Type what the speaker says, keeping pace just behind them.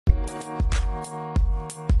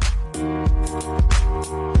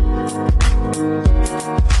What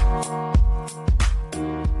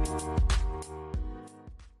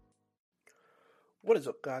is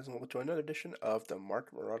up, guys, and welcome to another edition of the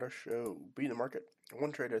Market Marauder Show. Beating the market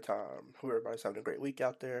one trade at a time. Hope everybody's having a great week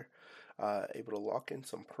out there, able to lock in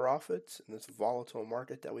some profits in this volatile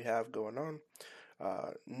market that we have going on.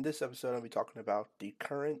 In this episode, I'll be talking about the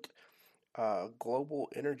current global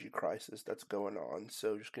energy crisis that's going on.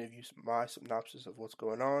 So, just going to give you my synopsis of what's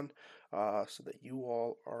going on so that you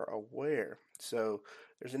all are aware. So,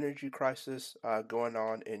 there's an energy crisis going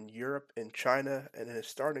on in Europe and China, and it is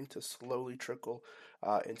starting to slowly trickle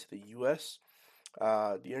into the U.S.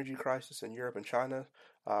 The energy crisis in Europe and China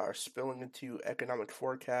are spilling into economic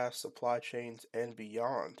forecasts, supply chains, and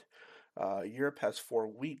beyond. Europe has for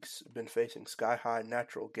weeks been facing sky high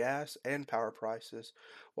natural gas and power prices,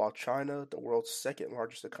 while China, the world's second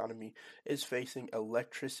largest economy, is facing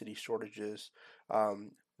electricity shortages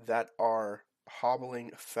that are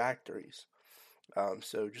hobbling factories.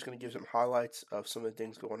 So, just going to give some highlights of some of the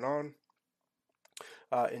things going on.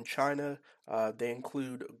 In China, they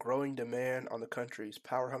include growing demand on the country's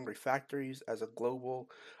power-hungry factories as a global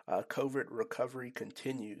COVID recovery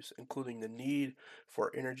continues, including the need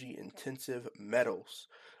for energy-intensive metals.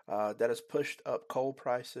 That has pushed up coal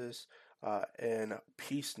prices and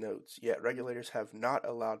peace notes, yet regulators have not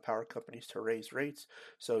allowed power companies to raise rates,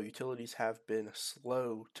 so utilities have been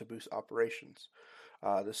slow to boost operations.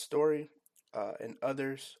 The story and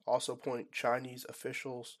others also point Chinese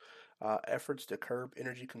officials' efforts to curb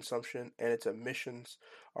energy consumption and its emissions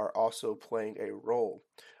are also playing a role.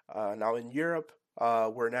 Now, in Europe,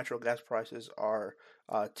 where natural gas prices are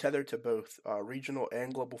tethered to both regional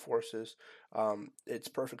and global forces, it's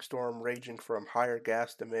perfect storm ranging from higher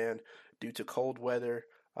gas demand due to cold weather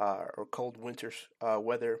or cold winter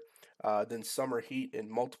weather, then summer heat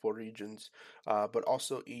in multiple regions, but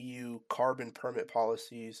also EU carbon permit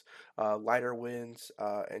policies, lighter winds,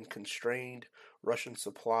 and constrained Russian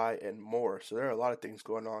supply, and more. So there are a lot of things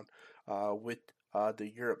going on with the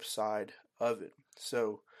Europe side of it.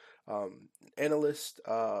 So analysts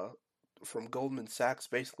from Goldman Sachs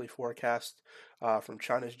basically forecast from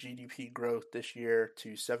China's GDP growth this year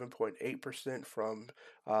to 7.8% from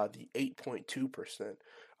the 8.2%.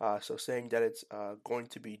 So saying that it's going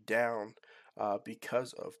to be down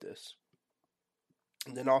because of this.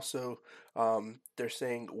 And then also, they're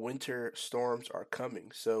saying winter storms are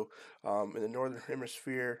coming. So, in the northern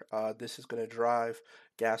hemisphere, this is going to drive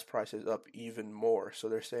gas prices up even more. So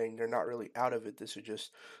they're saying they're not really out of it. This is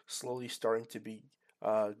just slowly starting to be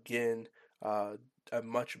again a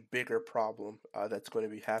much bigger problem that's going to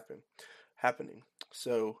be happening.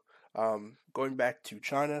 So, going back to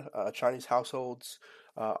China, Chinese households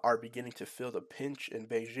are beginning to feel the pinch in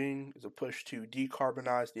Beijing as a push to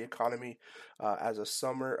decarbonize the economy as a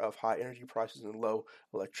summer of high energy prices and low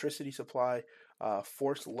electricity supply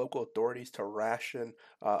forced local authorities to ration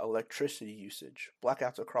electricity usage.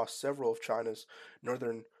 Blackouts across several of China's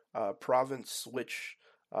northern province switch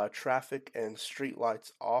traffic and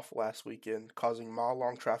streetlights off last weekend, causing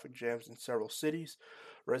mile-long traffic jams in several cities.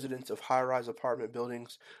 Residents of high-rise apartment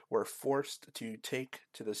buildings were forced to take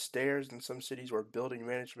to the stairs in some cities where building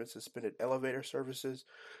management suspended elevator services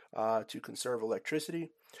to conserve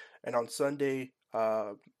electricity. And on Sunday,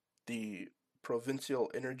 the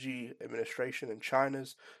Provincial Energy Administration in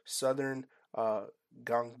China's southern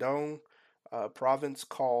Guangdong province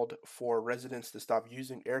called for residents to stop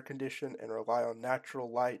using air condition and rely on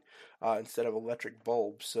natural light instead of electric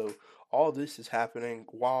bulbs. So all this is happening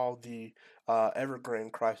while the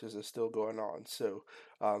Evergrande crisis is still going on. So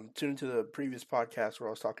tune into the previous podcast where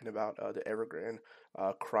I was talking about the Evergrande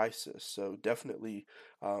crisis. So definitely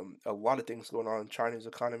a lot of things going on in China's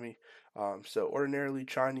economy. So ordinarily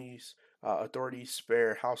Chinese authorities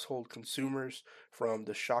spare household consumers from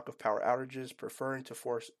the shock of power outages, preferring to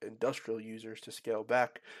force industrial users to scale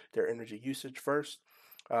back their energy usage first,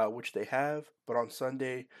 which they have. But on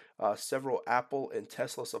Sunday, several Apple and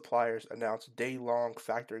Tesla suppliers announced day-long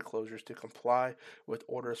factory closures to comply with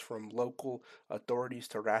orders from local authorities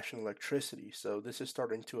to ration electricity. So this is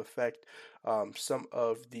starting to affect some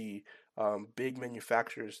of the big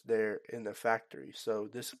manufacturers there in the factory. So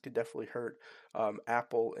this could definitely hurt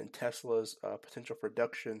Apple and Tesla's potential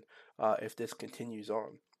production if this continues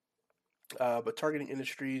on. But targeting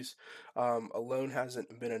industries alone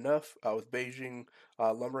hasn't been enough, with Beijing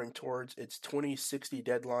lumbering towards its 2060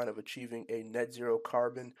 deadline of achieving a net zero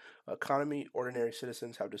carbon economy. Ordinary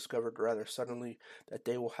citizens have discovered rather suddenly that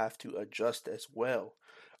they will have to adjust as well.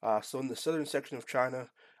 So, in the southern section of China,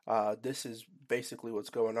 this is basically what's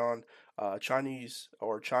going on. China's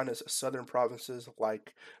southern provinces,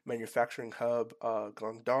 like manufacturing hub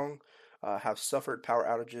Guangdong, have suffered power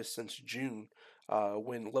outages since June,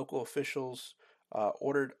 when local officials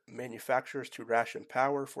ordered manufacturers to ration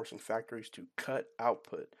power, forcing factories to cut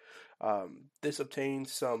output. This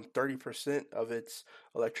obtains some 30% of its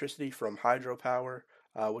electricity from hydropower,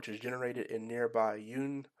 which is generated in nearby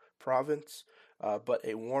Yunnan province. But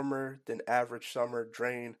a warmer than average summer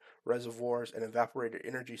drained reservoirs and evaporated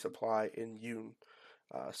energy supply in Yunnan.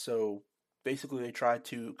 So basically, they tried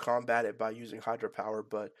to combat it by using hydropower,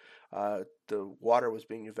 but the water was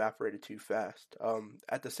being evaporated too fast.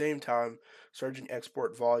 At the same time, surging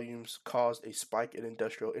export volumes caused a spike in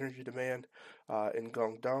industrial energy demand in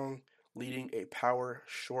Guangdong, leading a power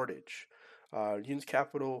shortage. Yun's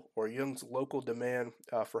capital or Yun's local demand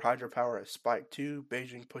for hydropower has spiked too.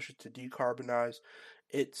 Beijing pushes to decarbonize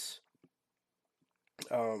its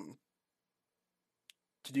um,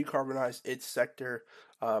 its sector,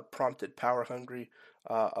 prompted power-hungry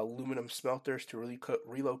aluminum smelters to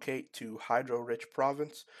relocate to hydro-rich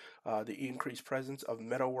province. The increased presence of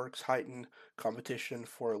metalworks heightened competition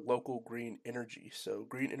for local green energy. So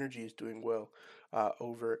green energy is doing well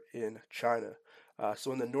over in China.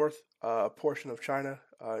 So in the north portion of China,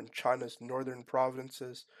 in China's northern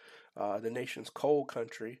provinces, the nation's coal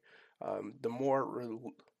country, the more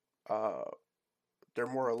uh, they're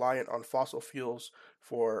more reliant on fossil fuels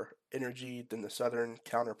for energy than the southern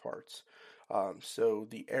counterparts. So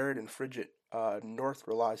the arid and frigid north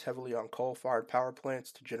relies heavily on coal-fired power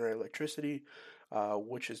plants to generate electricity,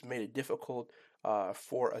 which has made it difficult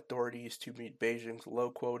for authorities to meet Beijing's low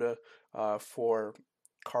quota for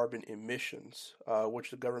carbon emissions,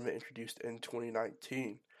 which the government introduced in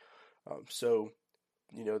 2019. So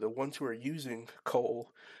the ones who are using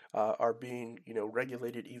coal are being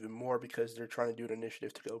regulated even more because they're trying to do an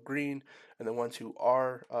initiative to go green, and the ones who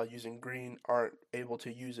are using green aren't able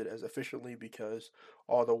to use it as efficiently because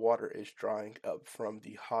all the water is drying up from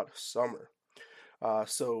the hot summer.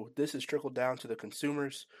 So this has trickled down to the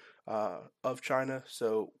consumers of China.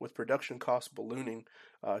 So with production costs ballooning,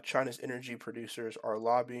 China's energy producers are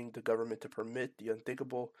lobbying the government to permit the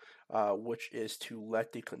unthinkable, which is to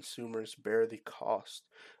let the consumers bear the cost.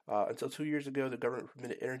 Until 2 years ago, the government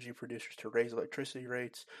permitted energy producers to raise electricity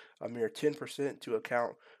rates a mere 10% to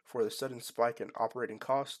account for the sudden spike in operating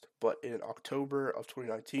cost. But in October of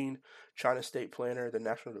 2019, China's state planner, the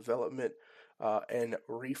National Development and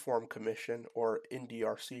Reform Commission, or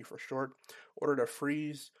NDRC for short, ordered a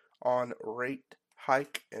freeze on rate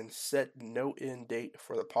hike and set no end date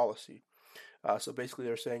for the policy. So basically,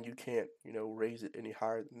 they're saying you can't, raise it any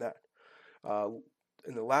higher than that. Uh,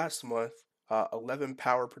 in the last month, 11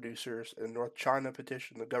 power producers in North China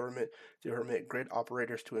petitioned the government to permit grid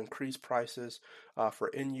operators to increase prices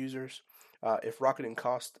for end users. If rocketing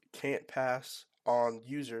costs can't pass on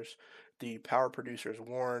users, the power producers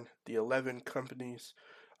warn the 11 companies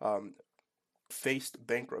um, faced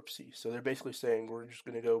bankruptcy. So they're basically saying we're just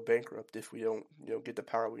going to go bankrupt if we don't, get the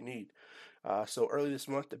power we need. So early this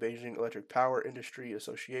month, the Beijing Electric Power Industry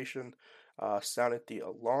Association sounded the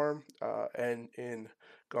alarm, and in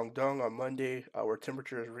Guangdong on Monday, where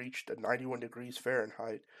temperatures reached 91 degrees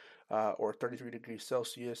Fahrenheit, or 33 degrees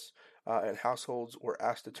Celsius, and households were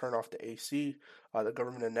asked to turn off the AC. The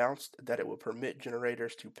government announced that it would permit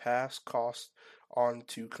generators to pass costs on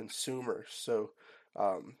to consumers. So,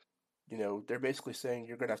 um, they're basically saying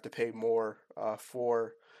you're going to have to pay more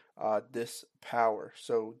for this power.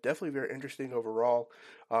 So definitely very interesting overall.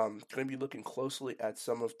 Going to be looking closely at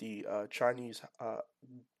some of the Chinese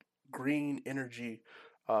green energy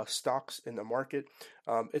stocks in the market.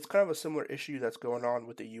 It's kind of a similar issue that's going on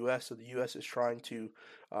with the U.S. So the U.S. is trying to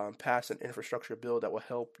pass an infrastructure bill that will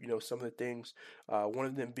help, some of the things. One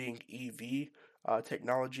of them being EV.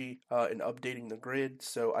 Technology and updating the grid.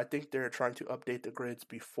 So I think they're trying to update the grids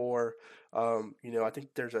before, I think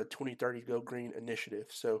there's a 2030 Go Green initiative.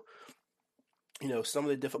 So, some of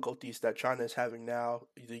the difficulties that China is having now,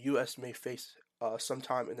 the U.S. may face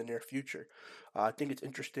sometime in the near future. I think it's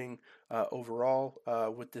interesting overall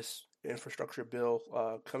with this infrastructure bill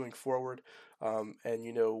coming forward, and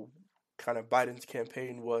kind of Biden's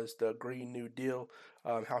campaign was the Green New Deal,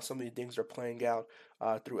 how some of these things are playing out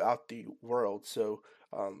throughout the world. So,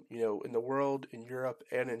 in the world, in Europe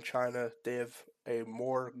and in China, they have a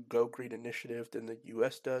more Go Green initiative than the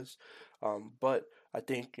U.S. does. But I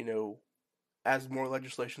think, as more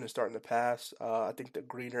legislation is starting to pass, I think the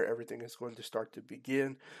greener everything is going to start to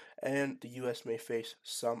begin, and the U.S. may face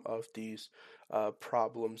some of these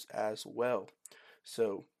problems as well.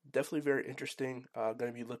 So definitely very interesting. Going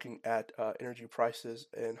to be looking at energy prices,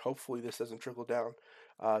 and hopefully this doesn't trickle down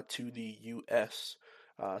to the U.S.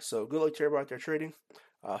 So good luck to everybody out there trading.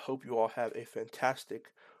 Hope you all have a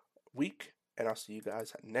fantastic week, and I'll see you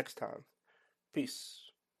guys next time. Peace.